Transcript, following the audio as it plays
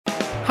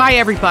Hi,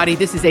 everybody.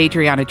 This is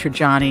Adriana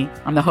Trajani.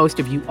 I'm the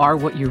host of You Are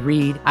What You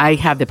Read. I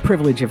have the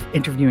privilege of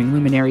interviewing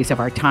luminaries of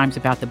our times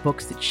about the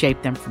books that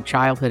shaped them from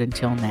childhood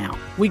until now.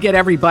 We get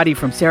everybody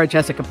from Sarah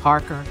Jessica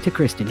Parker to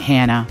Kristen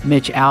Hanna,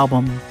 Mitch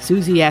Albom,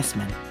 Susie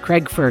Essman,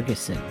 Craig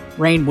Ferguson,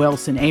 Rainn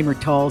Wilson, Amor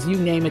Tolls, you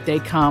name it, they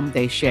come,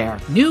 they share.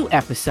 New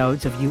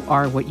episodes of You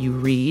Are What You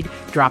Read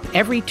drop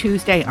every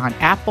Tuesday on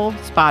Apple,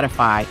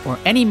 Spotify, or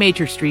any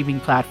major streaming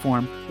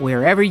platform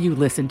wherever you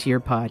listen to your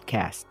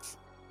podcasts.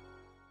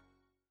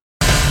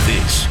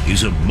 This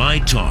is a My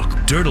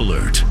Talk Dirt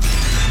Alert.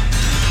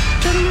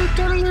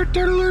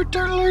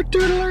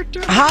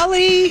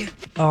 Holly,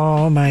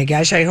 oh my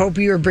gosh, I hope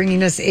you are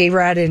bringing us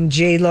A-Rod and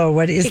J-Lo.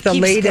 What is the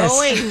latest?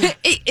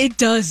 It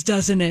does,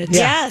 doesn't it? Yeah.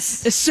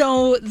 Yes.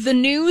 So the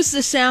news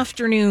this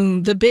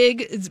afternoon, the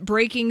big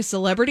breaking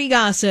celebrity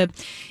gossip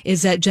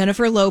is that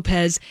Jennifer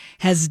Lopez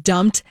has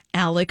dumped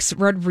Alex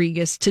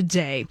Rodriguez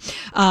today.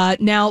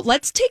 Now,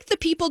 let's take the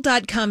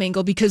people.com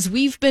angle because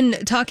we've been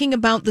talking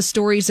about the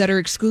stories that are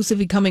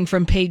exclusively coming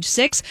from Page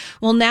Six.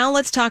 Well, now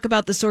let's talk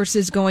about the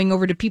sources going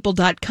over to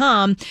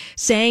people.com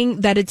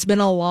saying that it's been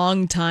a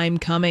long time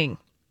coming.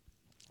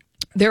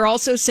 They're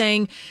also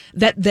saying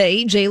that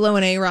they, J-Lo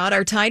and A-Rod,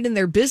 are tied in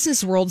their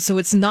business world, so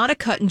it's not a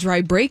cut and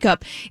dry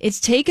breakup. It's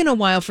taken a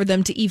while for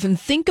them to even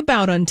think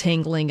about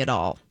untangling it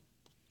all.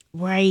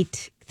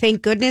 Right.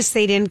 Thank goodness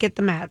they didn't get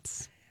the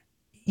Mets.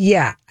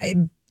 Yeah,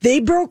 they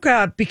broke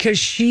up because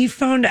she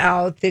found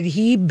out that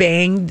he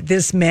banged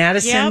this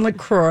Madison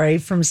LaCroix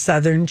from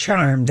Southern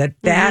Charm.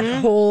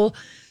 That whole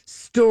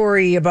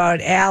story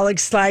about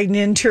Alex sliding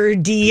into her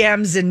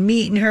DMs and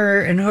meeting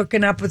her and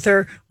hooking up with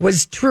her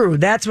was true.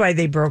 That's why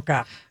they broke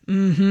up.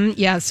 Mm-hmm.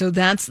 Yeah, so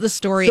that's the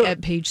story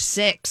at Page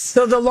Six.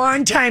 So the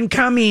long time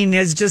coming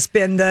has just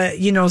been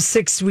the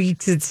 6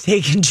 weeks it's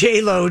taken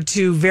J-Lo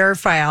to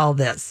verify all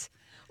this.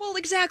 Well,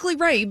 exactly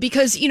right,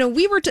 because,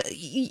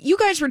 you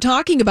guys were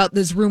talking about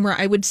this rumor,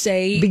 I would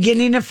say.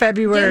 Beginning of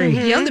February.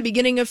 Yeah, the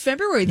beginning of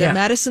February, that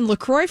Madison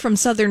LaCroix from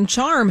Southern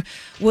Charm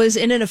was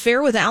in an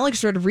affair with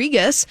Alex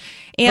Rodriguez.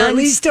 Or at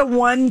least a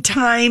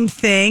one-time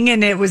thing,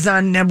 and it was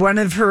on one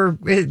of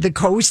the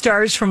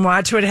co-stars from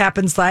Watch What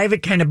Happens Live.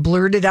 It kind of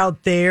blurted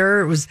out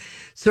there. It was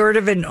sort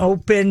of an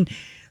open,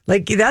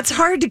 that's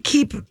hard to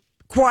keep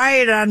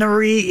quiet on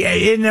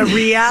in a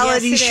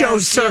reality show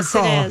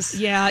circle. Yes, it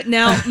is. Yeah.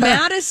 Now,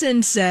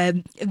 Madison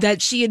said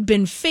that she had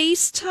been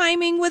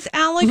FaceTiming with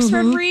Alex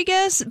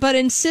Rodriguez, but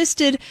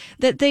insisted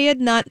that they had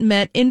not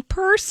met in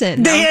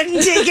person. They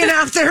hadn't taken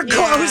off their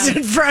clothes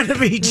in front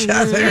of each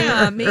other.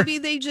 Yeah, maybe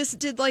they just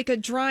did like a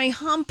dry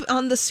hump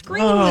on the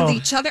screen with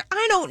each other.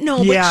 I don't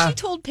know. But she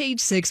told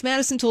Page Six,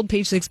 Madison told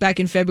Page Six back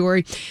in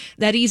February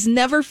that he's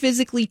never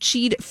physically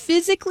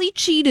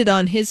cheated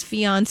on his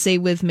fiance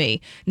with me.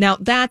 Now,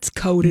 that's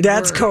coded.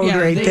 That's code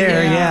right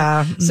there,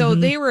 yeah. So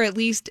they were at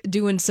least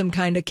doing some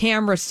kind of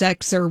camera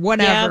sex or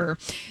whatever.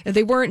 Yep.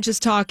 They weren't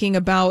just talking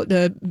about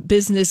the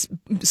business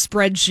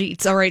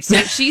spreadsheets. All right, so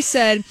she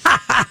said,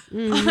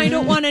 I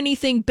don't want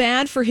anything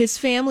bad for his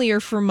family or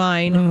for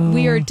mine.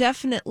 We are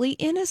definitely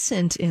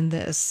innocent in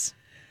this.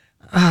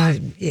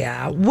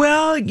 Yeah.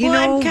 Well,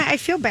 I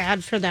feel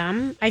bad for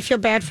them. I feel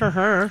bad for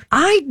her.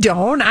 I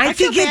don't. I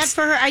think feel bad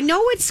for her. I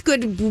know it's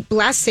good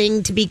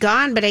blessing to be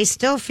gone, but I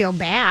still feel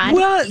bad.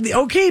 Well,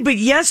 okay, but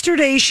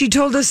yesterday she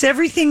told us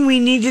everything we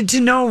needed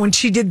to know when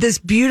she did this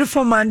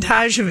beautiful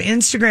montage of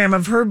Instagram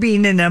of her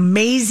being an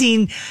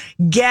amazing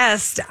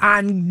guest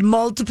on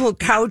multiple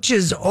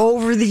couches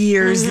over the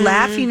years,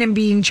 laughing and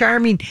being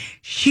charming.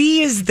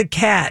 She is the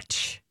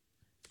catch.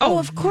 Oh,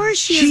 of course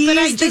she is, but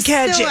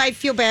I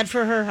feel bad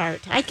for her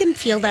heart. I can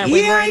feel that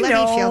way. Yeah, Let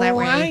me feel that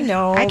way. I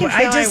know. I can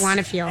feel I want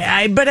to feel.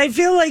 But I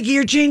feel like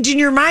you're changing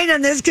your mind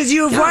on this because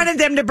you have wanted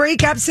them to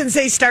break up since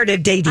they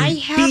started dating. I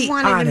have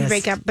wanted them to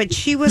break up, but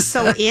she was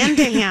so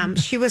into him.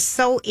 She was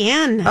so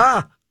in.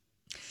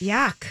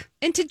 Yuck.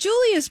 And to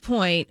Julia's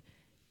point,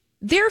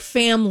 their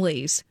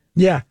families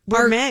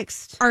are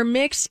mixed. Are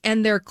mixed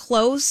and they're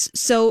close.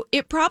 So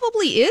it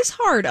probably is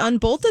hard on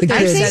both of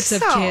their sets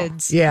of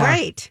kids. Yeah.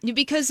 Right.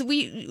 Because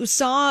we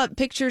saw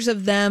pictures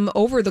of them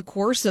over the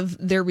course of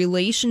their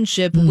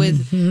relationship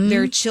with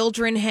their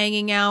children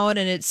hanging out,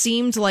 and it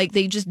seemed like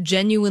they just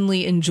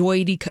genuinely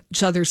enjoyed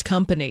each other's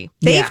company.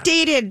 They've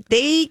dated.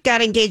 They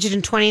got engaged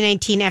in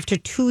 2019 after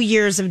 2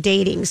 years of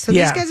dating. So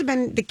these guys have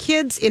been the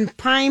kids in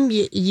prime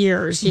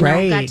years,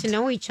 got to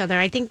know each other.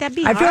 I think that'd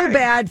be hard. I feel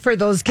bad for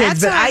those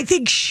kids, but I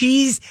think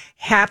she's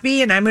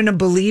happy, and I'm going to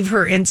believe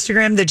her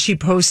Instagram that she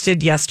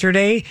posted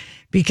yesterday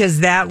because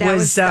that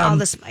was all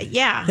this.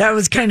 That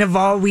was kind of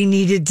all we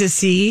needed to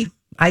see.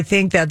 I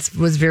think that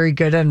was very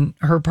good on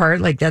her part.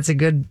 Like that's a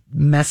good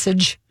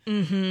message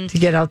to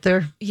get out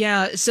there.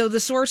 Yeah. So the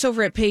source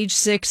over at Page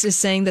Six is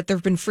saying that there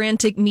have been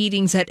frantic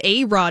meetings at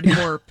A-Rod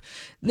Corp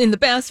in the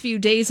past few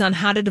days on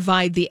how to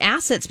divide the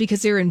assets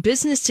because they're in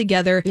business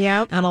together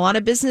on a lot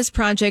of business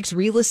projects,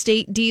 real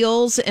estate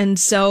deals. And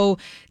so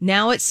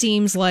now it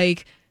seems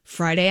like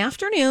Friday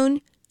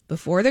afternoon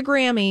before the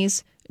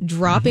Grammys,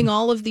 dropping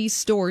all of these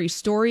stories,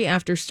 story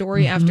after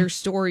story after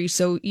story.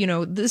 So,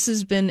 this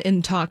has been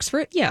in talks for,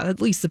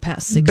 at least the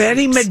past 6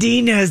 Betty weeks.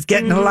 Medina is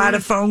getting a lot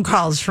of phone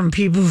calls from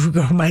people who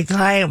go, my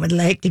client would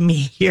like to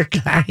meet your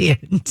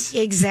client.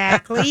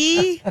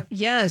 Exactly.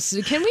 Yes.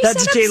 Can we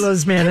That's set up,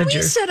 J-Lo's manager. Can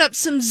we set up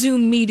some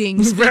Zoom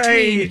meetings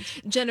between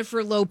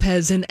Jennifer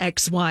Lopez and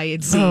X, Y,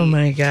 and Z? Oh,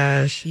 my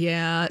gosh.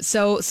 Yeah.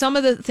 So some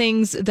of the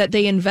things that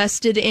they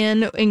invested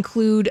in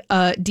include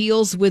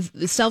deals with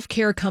the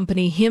self-care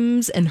company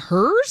Hims and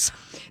Hers.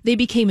 They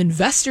became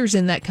investors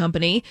in that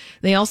company.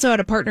 They also had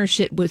a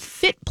partnership with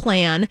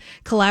FitPlan,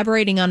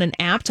 collaborating on an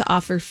app to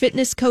offer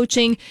fitness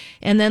coaching.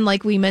 And then,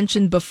 like we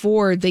mentioned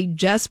before, they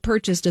just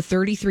purchased a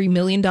 $33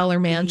 million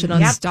mansion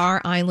on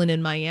Star Island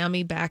in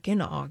Miami back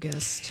in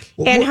August.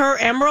 And her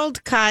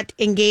emerald cut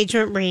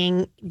engagement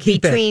ring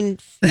between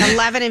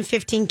 11 and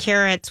 15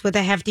 carats with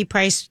a hefty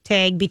price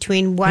tag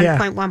between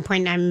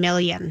 1.9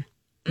 million.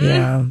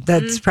 Yeah,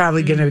 that's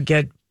probably going to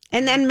get.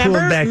 And then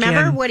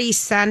remember what he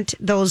sent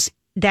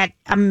that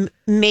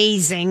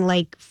amazing,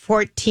 like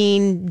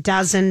 14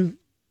 dozen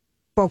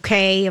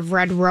bouquet of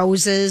red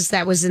roses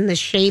that was in the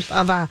shape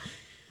of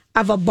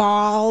a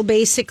ball,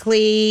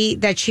 basically,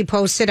 that she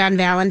posted on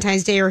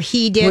Valentine's Day, or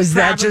he did. Was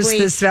that just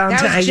this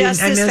Valentine's? That was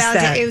just this Valentine's.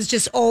 That. It was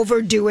just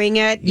overdoing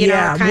it. You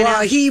know,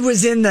 well, he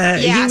was in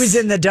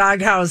the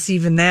doghouse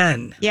even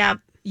then. Yeah,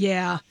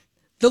 yeah.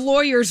 The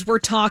lawyers were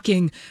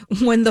talking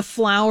when the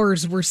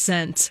flowers were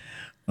sent.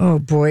 Oh,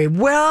 boy.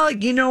 Well,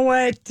 you know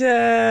what?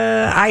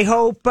 I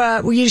hope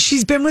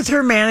she's been with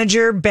her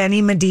manager,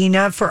 Benny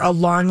Medina, for a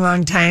long,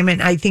 long time.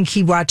 And I think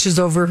he watches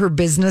over her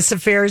business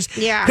affairs.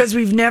 Yeah. Because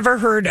we've never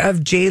heard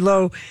of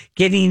J-Lo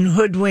getting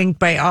hoodwinked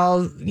by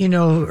all,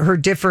 her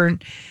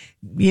different,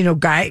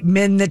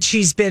 men that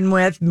she's been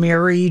with,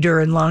 married or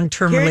in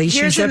long-term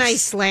relationships. Here's a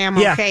nice slam,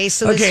 okay?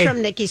 So this is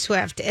from Nikki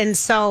Swift. And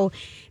so...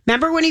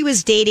 Remember when he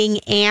was dating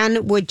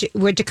Anne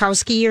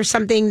Wojciechowski or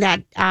something,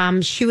 that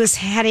she was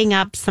heading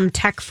up some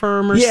tech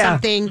firm or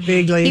something?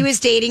 Vaguely. He was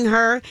dating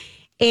her.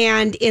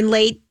 And in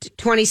late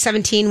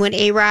 2017, when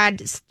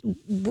A-Rod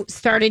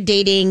started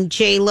dating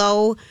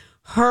J-Lo,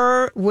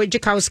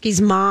 Wojciechowski's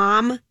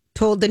mom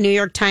told the New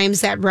York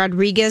Times that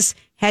Rodriguez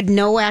had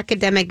no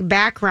academic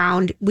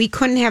background. We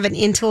couldn't have an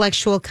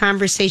intellectual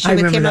conversation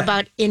with him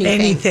about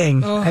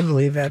anything. Oh. I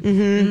believe it.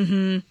 Mm-hmm.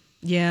 Mm-hmm.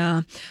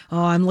 Yeah.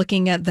 Oh, I'm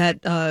looking at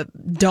that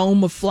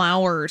dome of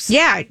flowers.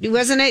 Yeah,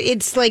 wasn't it?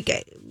 It's like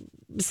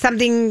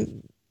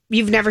something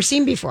you've never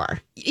seen before.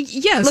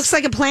 Yes. Looks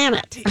like a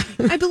planet.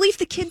 I believe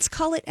the kids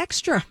call it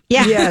extra.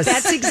 Yeah, yes.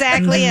 That's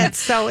exactly it.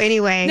 So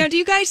anyway. Now, do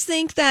you guys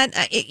think that,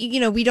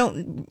 we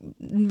don't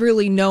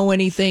really know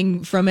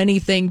anything from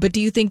anything, but do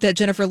you think that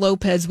Jennifer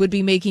Lopez would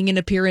be making an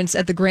appearance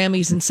at the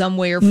Grammys in some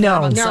way or form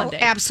on Sunday?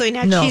 No, absolutely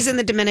not. No. She's in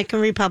the Dominican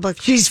Republic.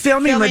 She's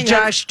filming with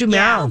Josh Duhamel.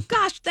 Yeah. Oh,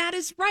 gosh, that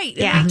is right.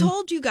 And I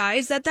told you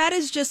guys that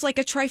is just like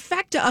a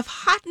trifecta of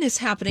hotness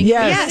happening in the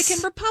Dominican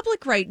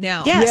Republic right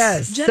now.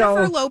 Yes.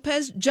 Jennifer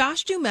Lopez,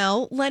 Josh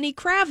Duhamel, Lenny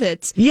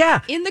Kravitz.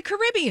 Yeah. In the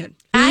Caribbean.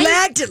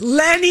 Let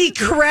Lenny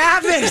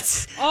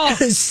Kravitz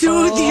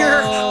soothe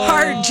your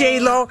heart,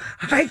 J-Lo.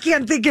 I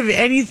can't think of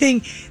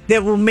anything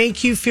that will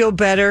make you feel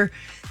better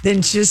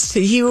than just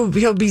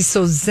he'll be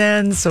so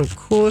zen, so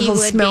cool. He'll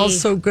smell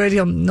so good.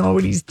 He'll know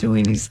what he's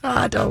doing. He's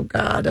hot. Oh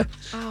God,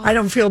 I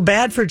don't feel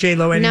bad for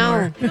J-Lo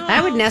anymore. No,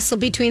 I would nestle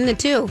between the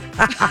two.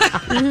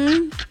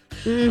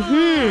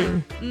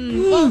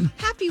 Well,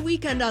 happy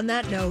weekend on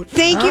that note.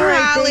 Thank you,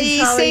 Holly.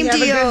 Thanks, Holly. Same to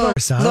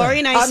you. Lori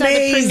and I saw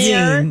the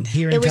premiere.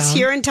 It was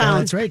here in town.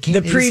 That's right.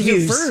 The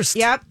previews first.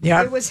 Yep.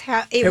 It was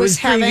heaven.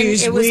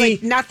 previews. It was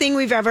like nothing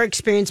we've ever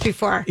experienced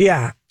before.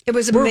 Yeah. It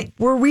was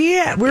were we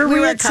at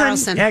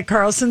Carlson. At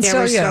Carlson? Yeah, So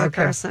we're still yeah, at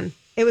Carlson.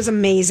 It was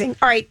amazing.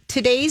 All right,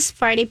 today's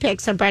Friday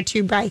Picks are brought to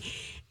you by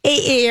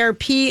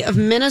AARP of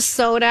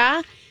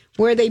Minnesota,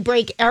 where they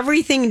break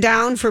everything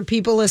down for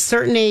people a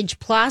certain age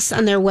plus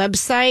on their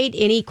website.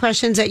 Any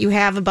questions that you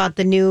have about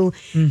the new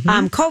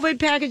COVID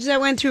package that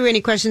went through,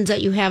 any questions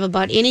that you have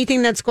about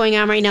anything that's going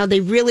on right now,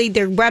 their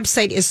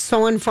website is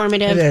so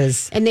informative. It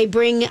is. And they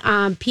bring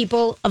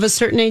people of a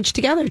certain age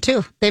together,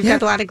 too. They've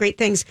got a lot of great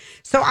things.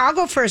 So I'll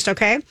go first,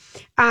 okay?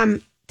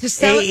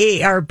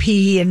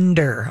 AARP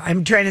Ender.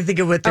 I'm trying to think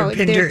of what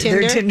their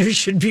Tinder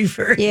should be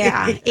for.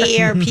 Yeah,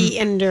 AARP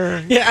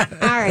Ender. Yeah.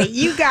 All right,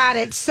 you got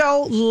it.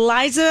 So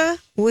Liza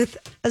with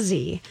a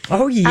Z.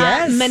 Oh,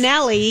 yes.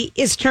 Minnelli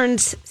is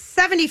turned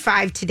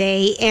 75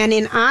 today, and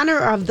in honor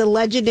of the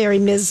legendary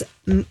Ms.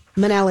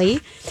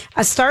 Minnelli,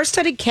 a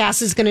star-studded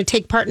cast is going to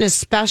take part in a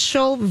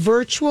special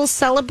virtual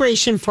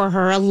celebration for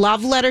her, a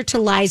love letter to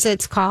Liza,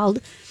 it's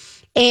called.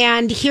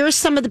 And here's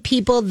some of the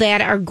people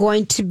that are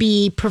going to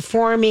be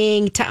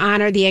performing to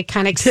honor the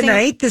iconic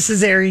tonight. This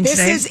is airing tonight.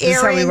 This is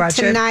airing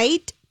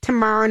tonight,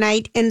 tomorrow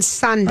night, and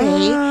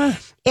Sunday.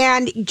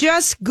 And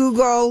just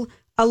Google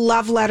a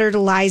love letter to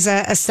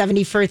Liza, a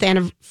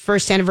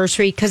 71st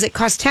anniversary, because it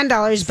costs $10.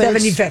 But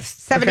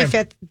 75th. 75th.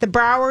 Okay. The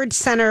Broward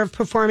Center of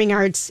Performing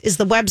Arts is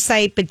the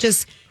website, but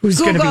just who's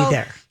going to be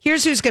there?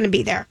 Here's who's going to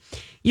be there.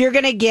 You're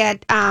going to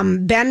get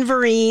Ben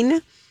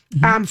Vereen.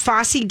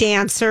 Fosse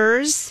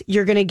dancers.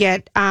 You're going to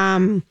get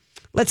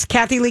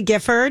Kathy Lee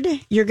Gifford.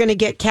 You're going to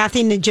get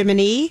Kathy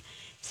Najimini,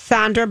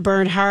 Sandra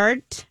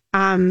Bernhardt,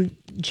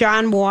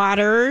 John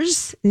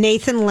Waters,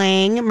 Nathan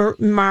Lang,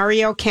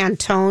 Mario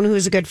Cantone,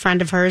 who's a good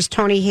friend of hers,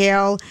 Tony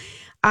Hale,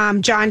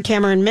 John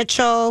Cameron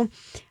Mitchell,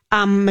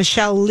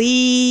 Michelle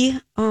Lee.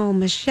 Oh,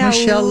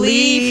 Michelle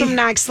Lee from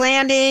Knox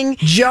Landing.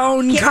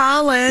 Joan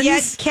Collins.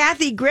 Yes,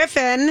 Kathy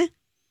Griffin.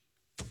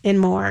 And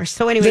more.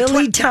 So anyway,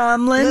 Lily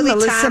Tomlin,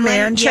 Melissa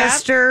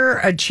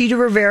Manchester, Cheetah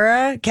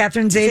Rivera,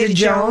 Catherine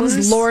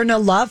Zeta-Jones, Lorna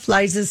Luff,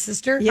 Liza's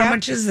sister. How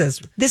much is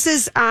this? This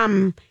is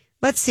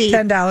let's see,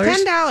 $10.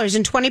 $10,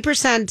 and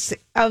 20%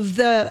 of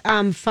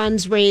the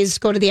funds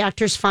raised go to the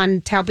Actors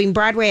Fund to helping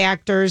Broadway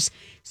actors.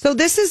 So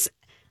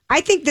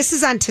I think this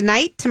is on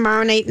tonight,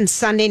 tomorrow night, and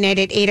Sunday night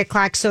at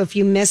 8:00. So if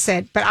you miss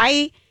it, but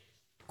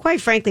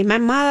quite frankly, my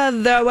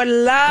mother would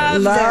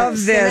love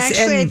this. And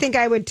actually, I think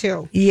I would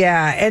too.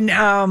 Yeah. And,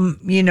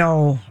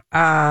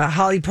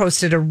 Holly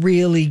posted a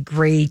really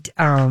great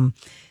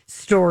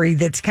story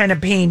that's kind of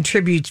paying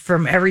tribute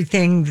from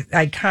everything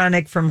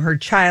iconic from her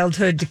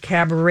childhood to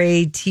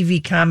cabaret,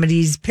 TV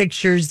comedies,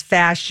 pictures,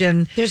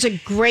 fashion. There's a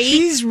great...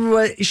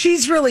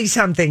 She's really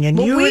something. And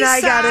you and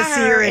I got to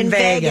see her in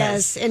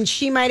Vegas. And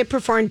she might have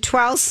performed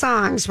 12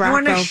 songs, Rocco. I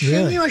want to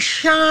sing you a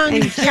song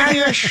and tell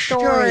you a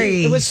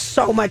story. It was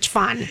so much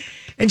fun.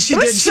 And she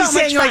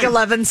sang like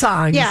 11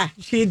 songs. Yeah.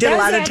 She did a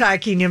lot of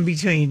talking in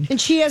between.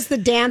 And she has the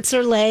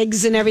dancer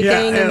legs and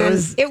everything. Yeah,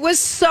 it was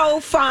so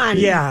fun.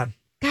 Yeah.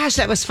 Gosh,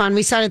 that was fun.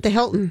 We saw it at the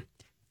Hilton.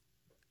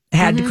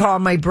 Had to call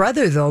my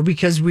brother, though,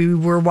 because we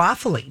were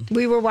waffling.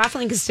 We were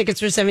waffling because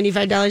tickets were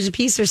 $75 a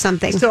piece or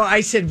something. So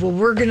I said, well,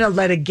 we're going to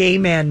let a gay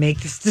man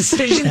make this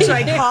decision. So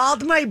I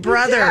called my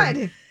brother.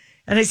 And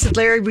I said,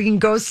 Larry, we can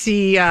go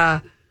see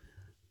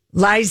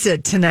Liza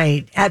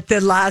tonight at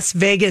the Las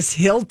Vegas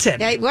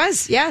Hilton. Yeah, it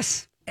was,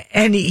 yes.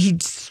 And he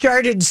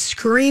started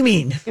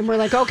screaming. And we're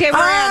like, okay,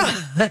 we're in.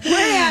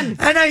 We're in.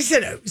 And I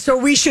said, so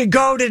we should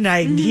go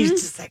tonight. And he's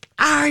just like,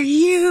 are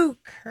you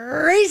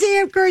crazy?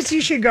 Of course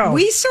you should go.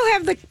 We still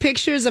have the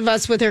pictures of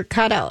us with her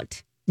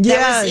cutout. Yes.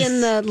 That was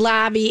in the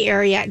lobby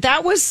area.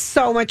 That was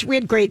so much. We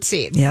had great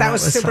seats. Yeah, that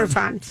was super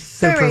fun.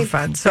 Super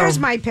fun. So there's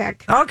my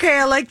pick. Okay,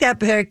 I like that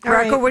pick.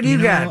 Rocco, what do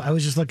you got? I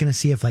was just looking to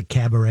see if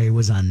Cabaret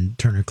was on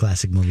Turner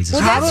Classic Movies.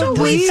 Well, that's what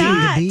we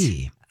thought.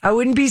 I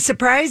wouldn't be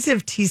surprised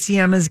if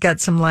TCM has got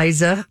some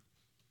Liza.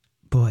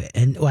 Boy,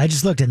 and I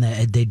just looked and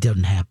they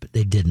didn't happen.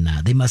 They did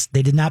not.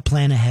 They did not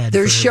plan ahead.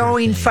 They're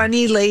showing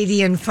Funny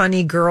Lady and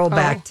Funny Girl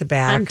back to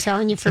back. I'm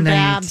telling you, for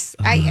Babs,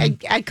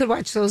 I could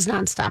watch those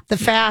nonstop. The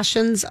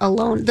fashions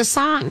alone, the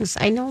songs,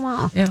 I know them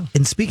all. Yeah.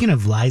 And speaking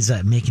of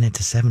Liza making it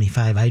to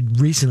 75, I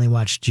recently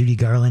watched Judy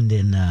Garland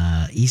in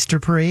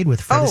Easter Parade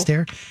with Fred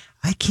Astaire.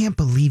 I can't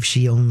believe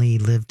she only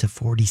lived to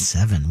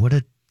 47. What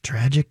a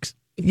tragic.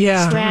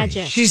 Yeah,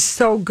 tragic. She's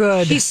so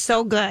good. She's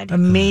so good.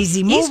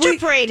 Amazing. Easter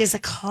Parade is a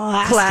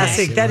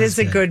classic. That is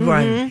a good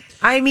one.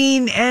 I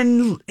mean,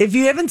 and if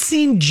you haven't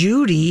seen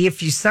Judy,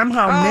 if you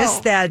somehow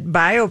missed that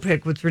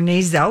biopic with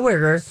Renee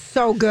Zellweger,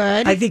 so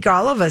good. I think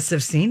all of us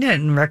have seen it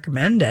and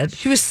recommend it.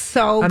 She was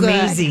so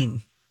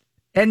amazing.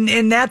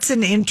 And that's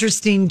an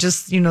interesting,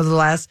 just the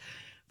last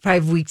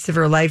 5 weeks of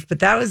her life. But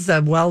that was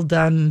well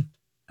done.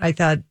 I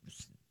thought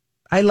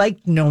I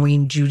liked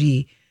knowing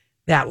Judy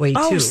that way too.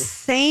 Oh,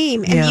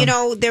 same. Yeah.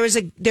 And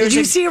Did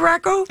you see it,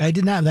 Rocco? I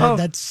did not.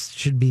 That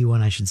should be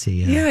one I should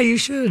see. Yeah, you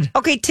should.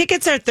 Okay,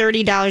 tickets are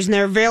 $30 and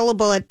they're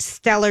available at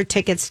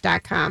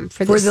stellartickets.com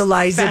for the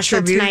Liza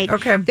tribute. Tonight.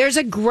 Okay. There's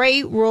a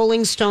great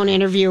Rolling Stone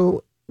interview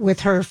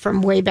with her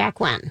from way back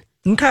when.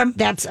 Okay.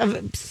 That's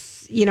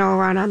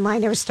around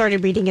online. I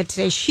started reading it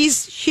today.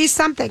 She's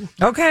something.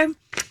 Okay.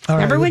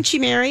 Remember when she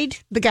married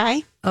the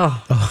guy?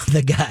 Oh,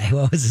 the guy.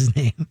 What was his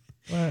name?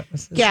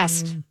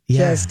 Guest.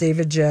 Yes,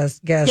 David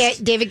Guest. Yeah,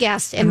 David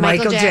Guest. And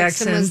Michael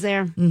Jackson was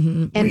there.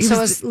 Mm-hmm. And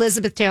so was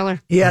Elizabeth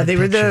Taylor. Yeah, they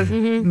were the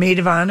maid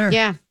of honor.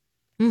 Yeah.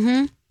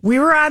 Mm-hmm. We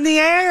were on the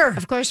air.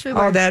 Of course we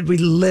were. Oh, that we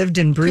lived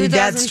and breathed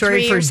that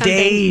story for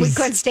days. We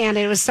couldn't stand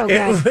it. It was so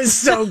good. It was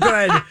so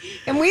good.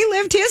 And we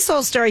lived his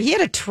whole story. He had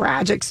a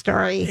tragic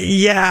story.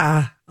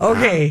 Yeah.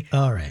 Okay.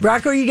 All right.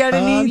 Rocco, you got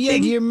anything? Yeah,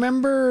 do you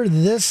remember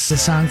the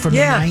song from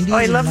the 90s? Oh,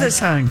 I love this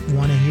song.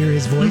 Want to hear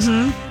his voice?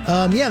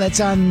 Mm-hmm. That's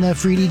on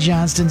Freddie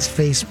Johnston's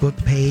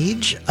Facebook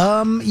page.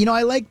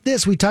 I like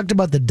this. We talked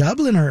about the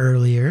Dubliner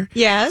earlier.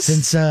 Yes.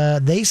 Since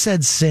they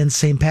said since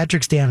St.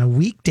 Patrick's Day on a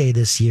weekday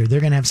this year, they're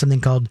going to have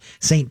something called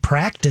St.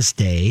 Practice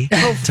Day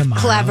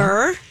tomorrow.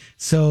 Clever.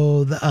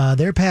 So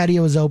their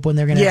patio is open.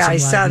 They're going to have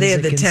some live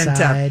music they had the tent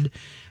inside. up.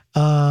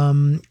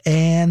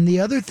 And the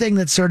other thing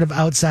that's sort of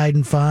outside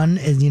and fun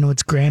is,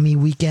 it's Grammy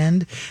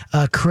weekend.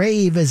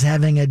 Crave is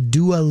having a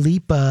Dua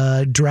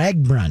Lipa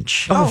drag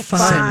brunch. Oh, fun.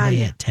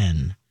 Saturday at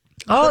 10.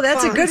 Oh,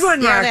 that's a good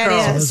one, Rocco. That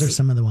is. So those are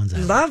some of the ones I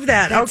love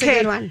that. That's okay.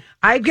 a good one.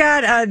 I've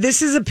got,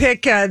 this is a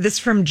pick, this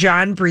from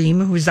John Bream,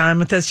 who was on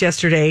with us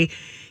yesterday.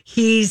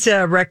 He's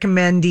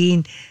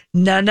recommending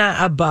Nana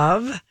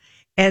Above.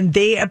 and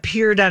they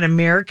appeared on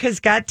America's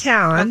Got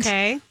Talent.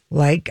 Okay.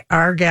 Like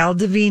our gal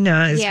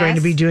Davina is going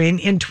to be doing.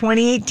 In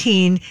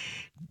 2018,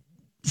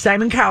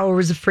 Simon Cowell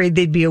was afraid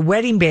they'd be a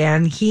wedding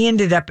band. He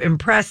ended up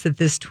impressed that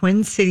this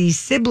Twin Cities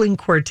sibling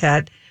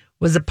quartet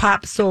was a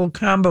pop soul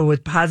combo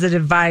with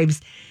positive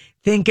vibes.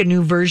 Think a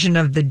new version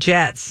of the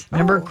Jets.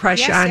 Remember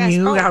Crush on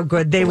You, how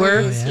good they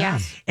were?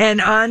 Yes.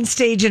 And on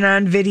stage and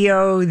on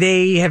video,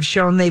 they have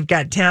shown they've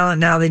got talent.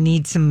 Now they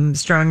need some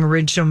strong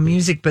original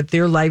music, but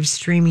they're live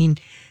streaming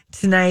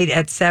tonight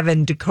at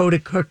 7,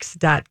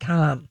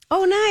 dakotacooks.com.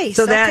 Oh, nice.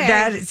 So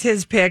that is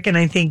his pick, and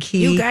I think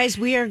You guys,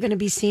 we are going to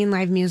be seeing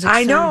live music I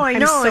soon. know.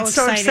 I'm It's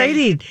so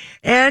exciting.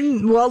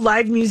 And,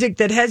 live music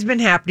that has been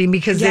happening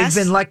because they've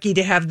been lucky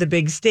to have the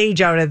big stage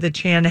out at the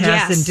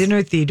Chanhassen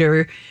Dinner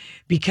Theater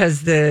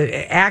because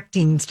the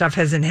acting stuff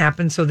hasn't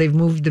happened, so they've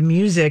moved the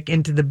music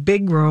into the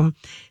big room.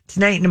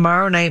 Tonight and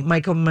tomorrow night,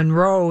 Michael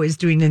Monroe is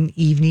doing an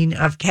evening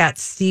of Cat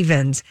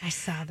Stevens. I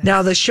saw that.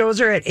 Now, the shows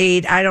are at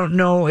 8. I don't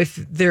know if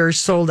they're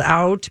sold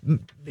out,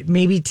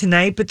 maybe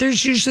tonight, but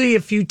there's usually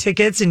a few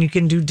tickets and you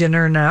can do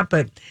dinner or not.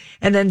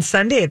 And then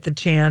Sunday at the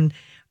Chan,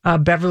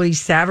 Beverly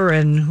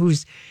Savarin,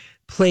 who's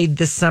played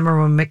this summer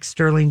when Mick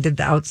Sterling did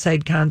the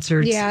outside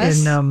concerts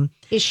in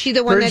is she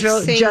the one that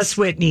sings? Just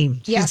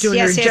Whitney. She's doing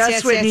her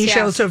Just Whitney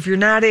show. So if you're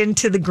not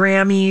into the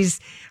Grammys,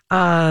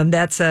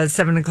 that's a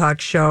 7 o'clock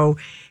show.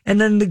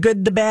 And then the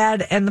good, the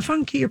bad, and the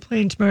funky you're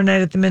playing tomorrow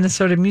night at the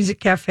Minnesota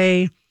Music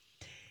Cafe.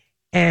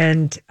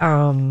 And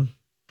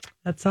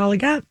that's all I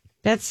got.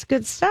 That's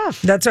good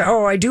stuff.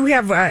 I do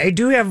have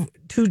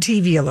 2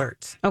 TV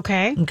alerts.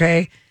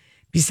 Okay.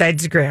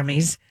 Besides the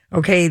Grammys.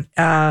 Okay.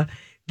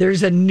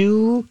 There's a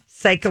new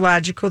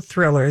psychological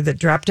thriller that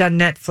dropped on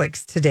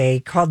Netflix today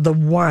called The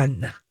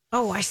One.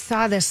 Oh, I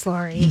saw this,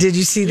 Lori. Did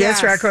you see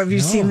this, Yes. Rocco? Have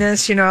you seen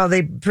this?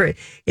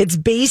 It's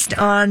based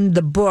on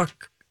the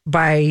book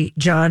by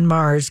John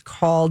Mars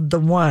called The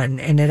One,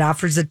 and it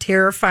offers a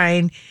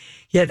terrifying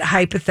yet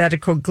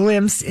hypothetical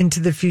glimpse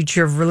into the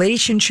future of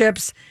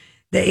relationships.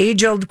 The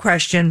age-old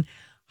question,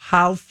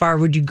 how far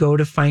would you go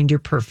to find your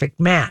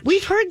perfect match?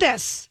 We've heard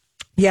this.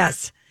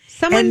 Yes.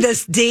 And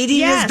this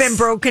dating has been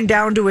broken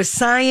down to a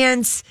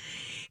science.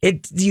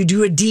 You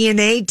do a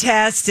DNA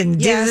test and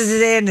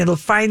and it'll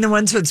find the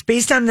one. So it's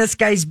based on this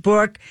guy's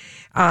book.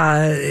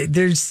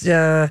 There's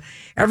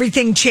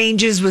everything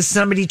changes when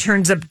somebody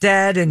turns up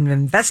dead, and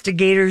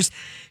investigators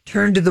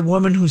turn to the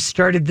woman who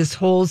started this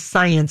whole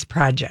science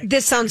project.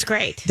 This sounds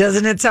great.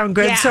 Doesn't it sound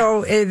good? Yeah.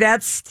 So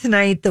that's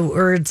tonight,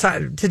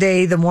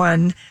 today, The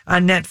One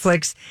on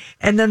Netflix.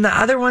 And then the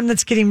other one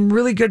that's getting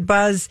really good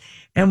buzz,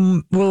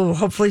 and we'll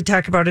hopefully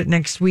talk about it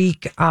next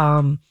week,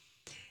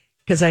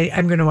 because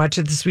I'm going to watch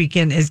it this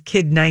weekend, is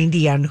Kid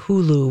 90 on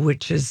Hulu,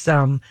 which is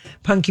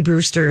Punky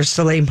Brewster,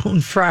 Soleil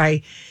Moon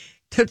Frye,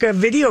 took a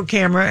video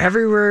camera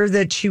everywhere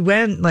that she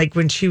went, like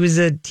when she was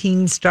a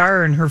teen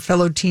star, and her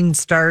fellow teen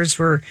stars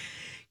were,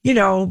 Brian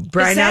Austin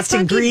Green. Is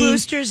that Punky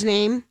Brewster's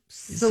name?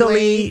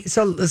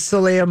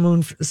 Soleil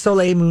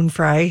Moon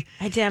Frye.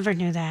 I never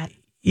knew that.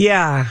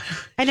 Yeah.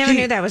 I never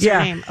knew that was her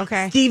name.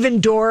 Okay. Stephen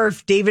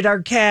Dorff, David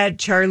Arquette,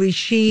 Charlie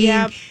Sheen.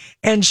 Yep.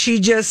 And she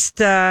just,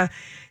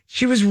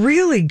 she was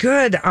really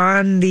good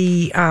on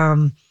the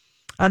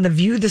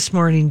View this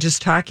morning,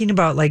 just talking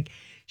about, like,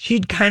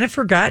 she'd kind of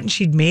forgotten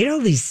she'd made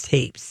all these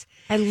tapes.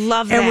 I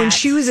love that. And when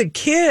she was a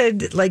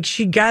kid, like,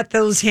 she got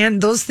those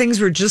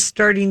things were just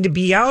starting to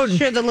be out.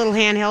 Sure, the little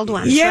handheld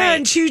ones. Yeah, right.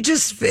 and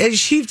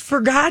she'd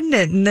forgotten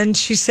it. And then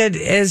she said,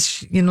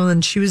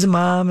 then she was a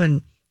mom,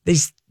 and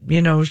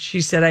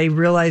she said, I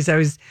realized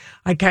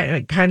I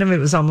kind of, it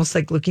was almost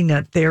like looking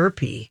at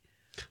therapy.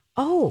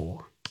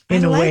 Oh,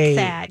 in a way.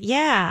 That.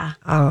 Yeah.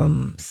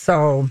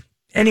 So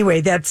anyway,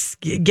 that's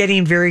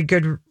getting very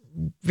good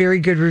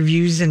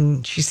reviews.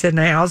 And she said, and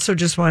I also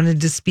just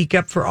wanted to speak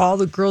up for all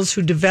the girls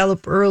who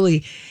develop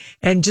early.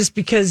 And just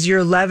because you're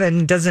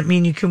 11 doesn't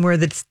mean you can wear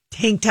the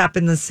tank top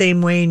in the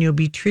same way and you'll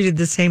be treated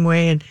the same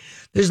way. And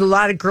there's a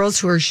lot of girls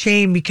who are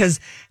ashamed because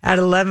at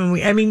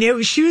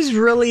 11, she was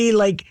really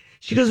like,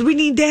 she goes, we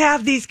need to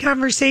have these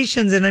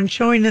conversations. And I'm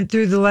showing it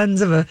through the lens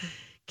of a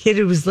kid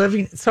who was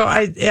living. So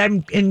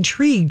I'm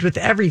intrigued with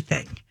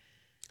everything.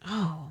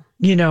 Oh.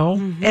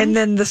 Mm-hmm. And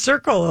then the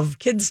circle of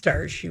kid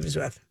stars she was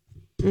with.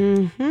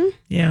 Mm-hmm.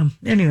 Yeah.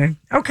 Anyway.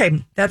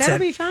 Okay. That'll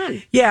be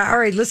fun. Yeah. All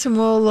right. Listen,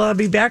 we'll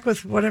be back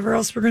with whatever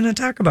else we're going to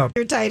talk about.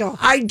 Your title.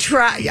 I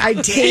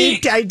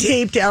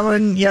taped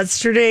Ellen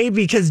yesterday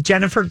because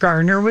Jennifer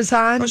Garner was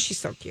on. Oh, she's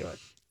so cute.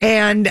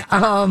 And,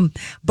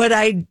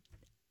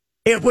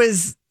 it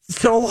was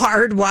so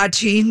hard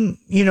watching,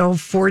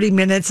 40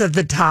 minutes of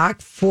the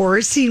talk,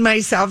 forcing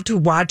myself to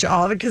watch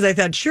all of it because I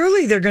thought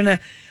surely they're going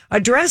to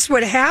address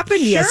what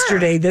happened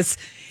yesterday. This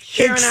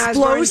Sharon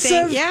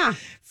explosive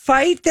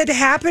fight that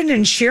happened,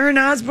 and Sharon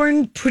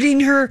Osbourne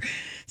putting her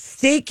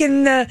stake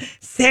in the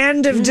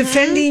sand of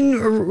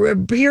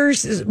defending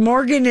Piers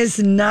Morgan is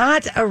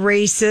not a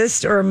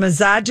racist or a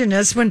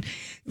misogynist when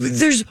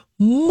there's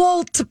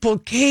multiple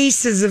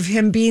cases of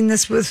him being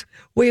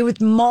way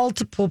with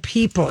multiple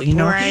people,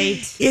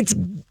 Right.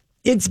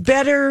 It's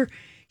better.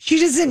 she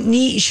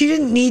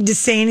didn't need to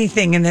say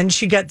anything. And then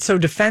she got so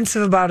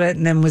defensive about it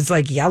and then was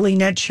like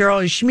yelling at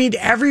Cheryl. She made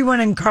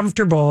everyone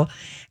uncomfortable.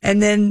 And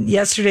then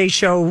yesterday's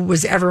show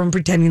was everyone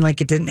pretending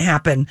like it didn't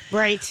happen.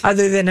 Right.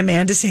 Other than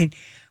Amanda saying,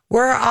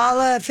 we're all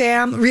a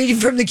family, reading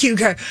from the cue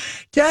card.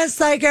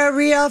 Just like a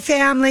real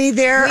family,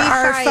 there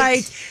are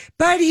fights.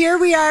 But here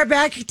we are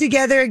back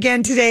together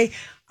again today.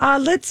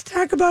 Let's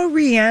talk about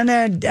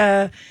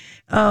Rihanna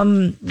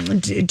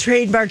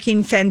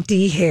trademarking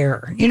Fenty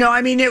hair. You know,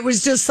 I mean, it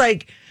was just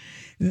like,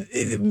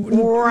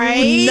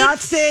 right?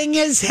 Nothing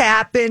has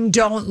happened.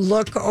 Don't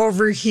look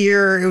over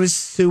here. It was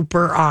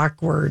super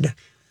awkward.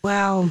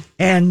 Wow.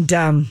 And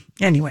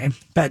anyway,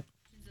 but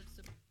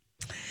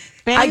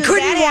I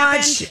couldn't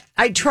watch.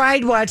 I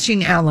tried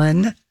watching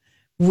Ellen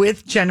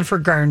with Jennifer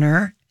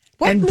Garner.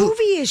 What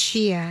movie is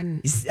she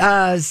in?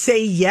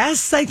 Say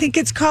Yes, I think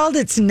it's called.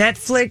 It's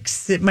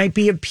Netflix. It might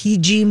be a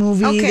PG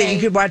movie that you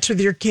could watch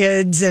with your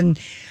kids. And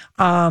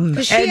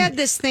she had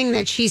this thing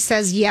that she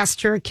says yes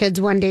to her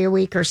kids one day a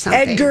week or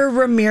something. Edgar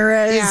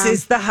Ramirez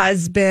is the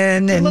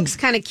husband. It and looks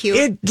kind of cute.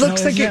 It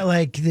looks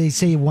like they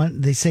say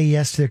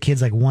yes to their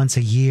kids like once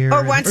a year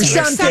or once a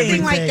year,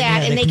 something like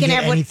that, and they can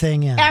have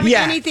anything.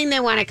 Anything they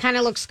want. It kind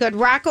of looks good.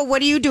 Rocco,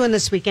 what are you doing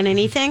this weekend?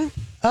 Anything?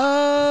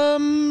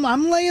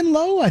 I'm laying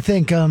low. I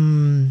think.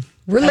 We're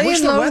laying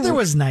wish low. The weather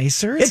was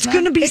nicer. It's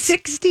going to be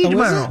 60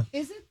 tomorrow.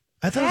 Is it?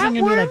 I thought it was going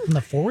to be like in the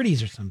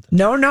 40s or something.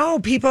 No,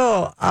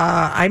 people.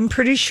 I'm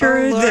pretty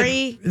sure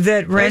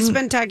that Ren's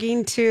been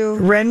talking to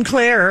Ren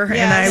Claire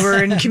and I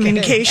were in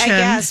communication. I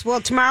guess.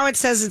 Well, tomorrow it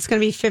says it's going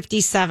to be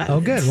 57.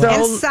 Oh, good.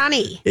 And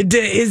sunny.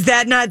 Is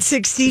that not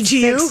 60 to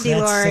you? 60,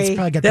 Lori. That's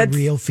probably got the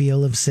real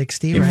feel of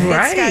 60,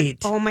 right? Right.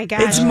 Oh my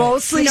God. It's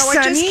mostly sunny.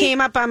 What just came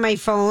up on my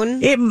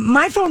phone?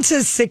 My phone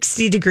says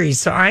 60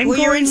 degrees, so I'm you're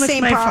going in with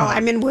St. my Paul. phone.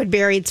 I'm in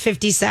Woodbury. It's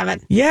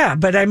 57. Yeah,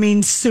 but I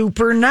mean,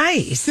 super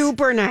nice.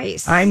 Super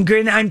nice.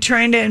 I'm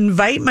trying to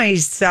invite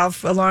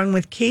myself along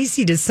with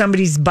Casey to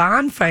somebody's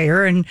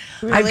bonfire, and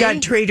I've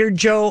got Trader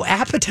Joe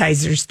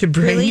appetizers to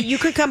bring. Really? You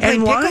could come play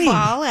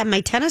pickleball at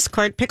my tennis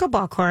court,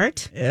 pickleball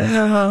court.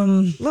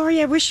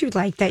 Lori, I wish you'd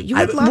like that. You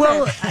would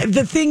love it.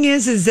 The thing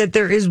is that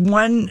there is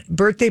one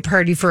birthday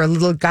party for a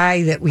little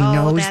guy that we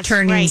know is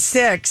turning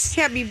 6.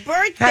 Happy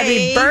birthday.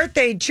 Happy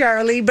birthday,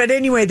 Charlie. But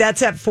anyway,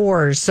 that's at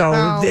 4, so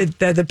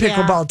the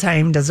pickleball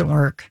time doesn't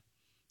work.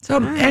 So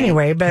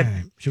anyway, but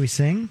should we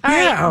sing?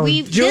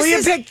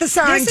 Julia picked the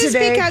song today. This is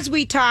because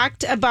we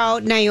talked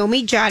about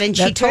Naomi Judd, and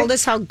she told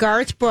us how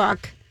Garth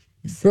Brooks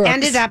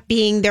ended up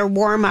being their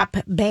warm-up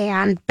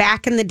band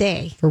back in the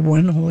day. For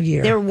one whole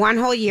year. Their one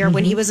whole year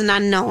when he was an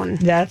unknown.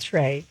 That's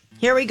right.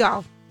 Here we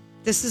go.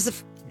 This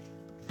is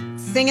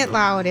sing it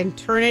loud and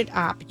turn it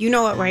up. You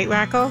know it, right,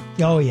 Rocco?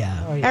 Oh,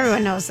 yeah.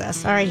 Everyone knows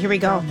this. All right, here we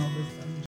go.